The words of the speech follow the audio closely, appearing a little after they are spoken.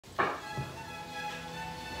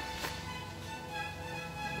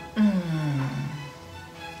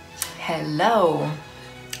Hello,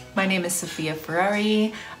 my name is Sofia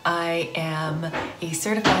Ferrari. I am a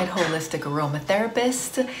certified holistic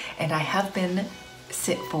aromatherapist, and I have been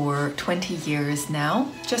for 20 years now,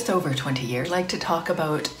 just over 20 years. I like to talk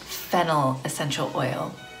about fennel essential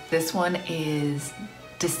oil. This one is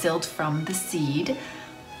distilled from the seed.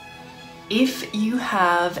 If you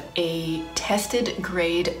have a tested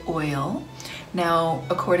grade oil, now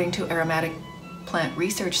according to Aromatic Plant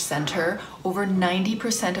Research Center, over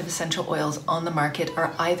 90% of essential oils on the market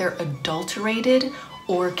are either adulterated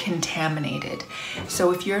or contaminated.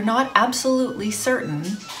 So if you're not absolutely certain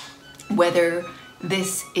whether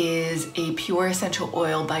this is a pure essential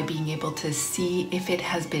oil by being able to see if it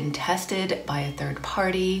has been tested by a third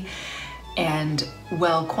party and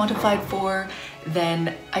well quantified for,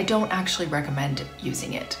 then I don't actually recommend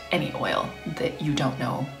using it. Any oil that you don't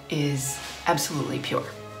know is absolutely pure.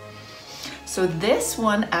 So this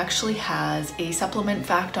one actually has a supplement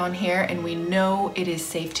fact on here, and we know it is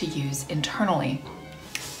safe to use internally.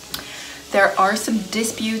 There are some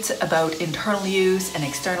disputes about internal use and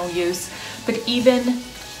external use, but even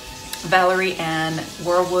Valerie Ann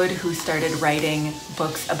Warwood, who started writing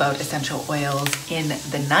books about essential oils in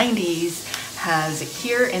the 90s, has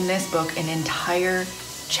here in this book an entire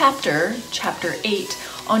chapter 8,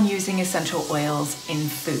 on using essential oils in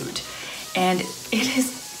food. And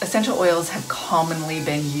essential oils have commonly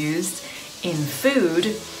been used in food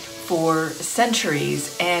for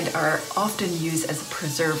centuries and are often used as a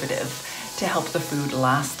preservative to help the food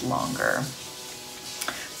last longer.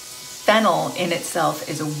 Fennel in itself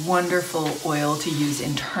is a wonderful oil to use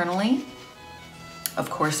internally. Of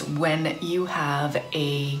course, when you have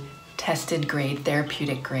a tested grade,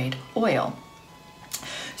 therapeutic grade oil.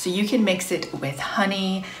 So you can mix it with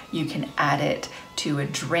honey, you can add it to a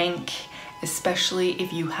drink, especially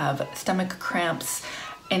if you have stomach cramps.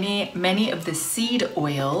 Many of the seed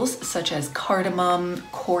oils, such as cardamom,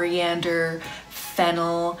 coriander,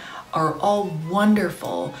 fennel, are all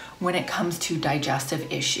wonderful when it comes to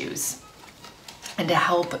digestive issues and to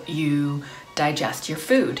help you digest your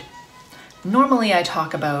food. Normally I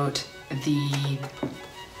talk about the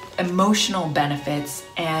emotional benefits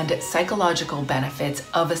and psychological benefits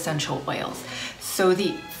of essential oils. So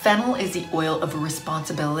the fennel is the oil of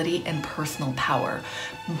responsibility and personal power.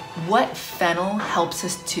 What fennel helps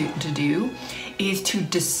us to do is to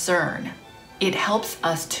discern. It helps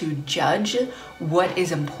us to judge what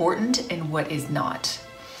is important and what is not.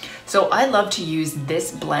 So I love to use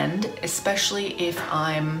this blend, especially if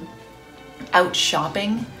I'm out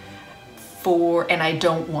shopping and I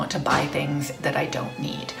don't want to buy things that I don't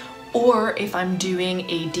need. Or if I'm doing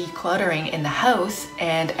a decluttering in the house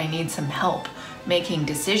and I need some help making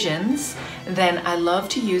decisions, then I love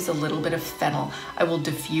to use a little bit of fennel. I will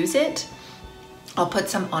diffuse it, I'll put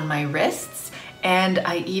some on my wrists, and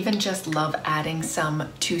I even just love adding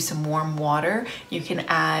some to some warm water. You can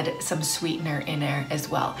add some sweetener in there as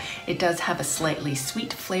well. It does have a slightly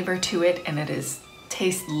sweet flavor to it, and it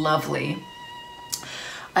tastes lovely.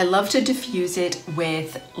 I love to diffuse it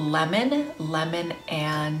with lemon. Lemon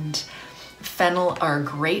and fennel are a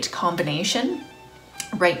great combination.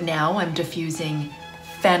 Right now I'm diffusing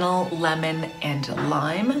fennel, lemon, and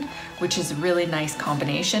lime, which is a really nice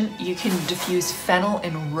combination. You can diffuse fennel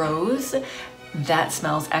and rose. That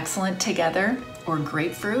smells excellent together, or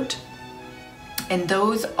grapefruit. And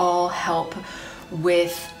those all help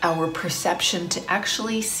with our perception to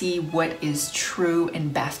actually see what is true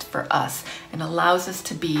and best for us, and allows us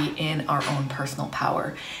to be in our own personal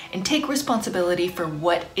power and take responsibility for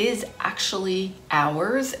what is actually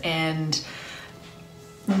ours, and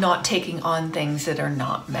not taking on things that are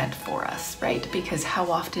not meant for us, right? Because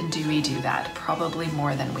how often do we do that? Probably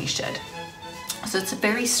more than we should. So it's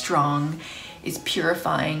very strong, it's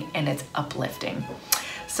purifying, and it's uplifting.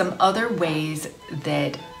 Some other ways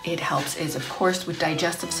that it helps is, of course, with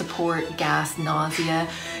digestive support, gas, nausea.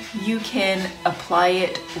 You can apply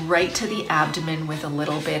it right to the abdomen with a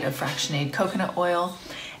little bit of fractionated coconut oil.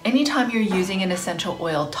 Anytime you're using an essential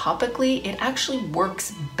oil topically, it actually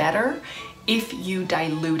works better if you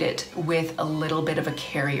dilute it with a little bit of a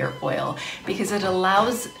carrier oil, because it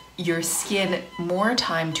allows your skin more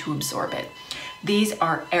time to absorb it. These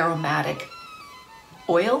are aromatic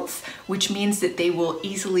oils, which means that they will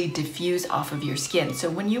easily diffuse off of your skin. So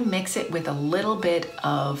when you mix it with a little bit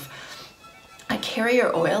of a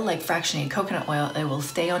carrier oil like fractionated coconut oil, it will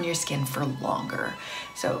stay on your skin for longer.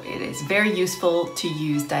 So it is very useful to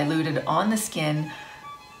use diluted on the skin,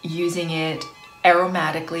 using it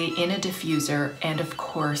aromatically in a diffuser, and of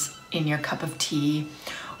course in your cup of tea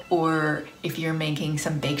or if you're making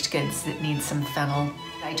some baked goods that need some fennel.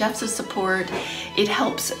 Digestive support, it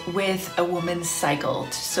helps with a woman's cycle,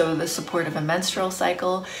 so the support of a menstrual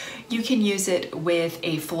cycle. You can use it with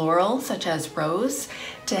a floral such as rose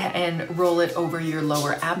and roll it over your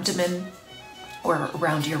lower abdomen or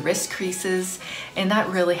around your wrist creases, and that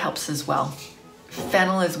really helps as well.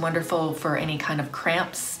 Fennel is wonderful for any kind of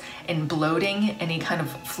cramps and bloating, any kind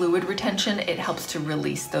of fluid retention. It helps to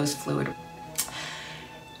release those fluid.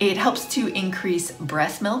 It helps to increase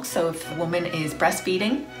breast milk, so if a woman is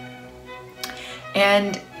breastfeeding.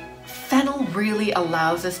 And fennel really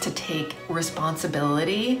allows us to take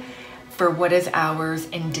responsibility for what is ours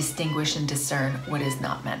and distinguish and discern what is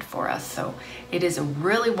not meant for us. So it is a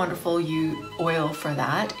really wonderful oil for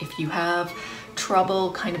that. If you have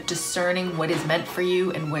trouble kind of discerning what is meant for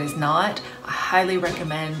you and what is not, I highly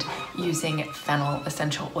recommend using fennel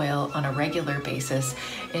essential oil on a regular basis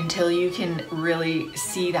until you can really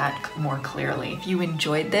see that more clearly. If you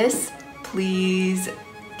enjoyed this, please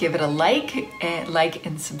give it a like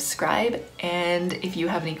and subscribe. And if you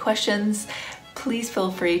have any questions, please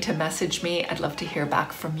feel free to message me. I'd love to hear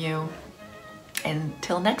back from you.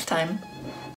 Until next time.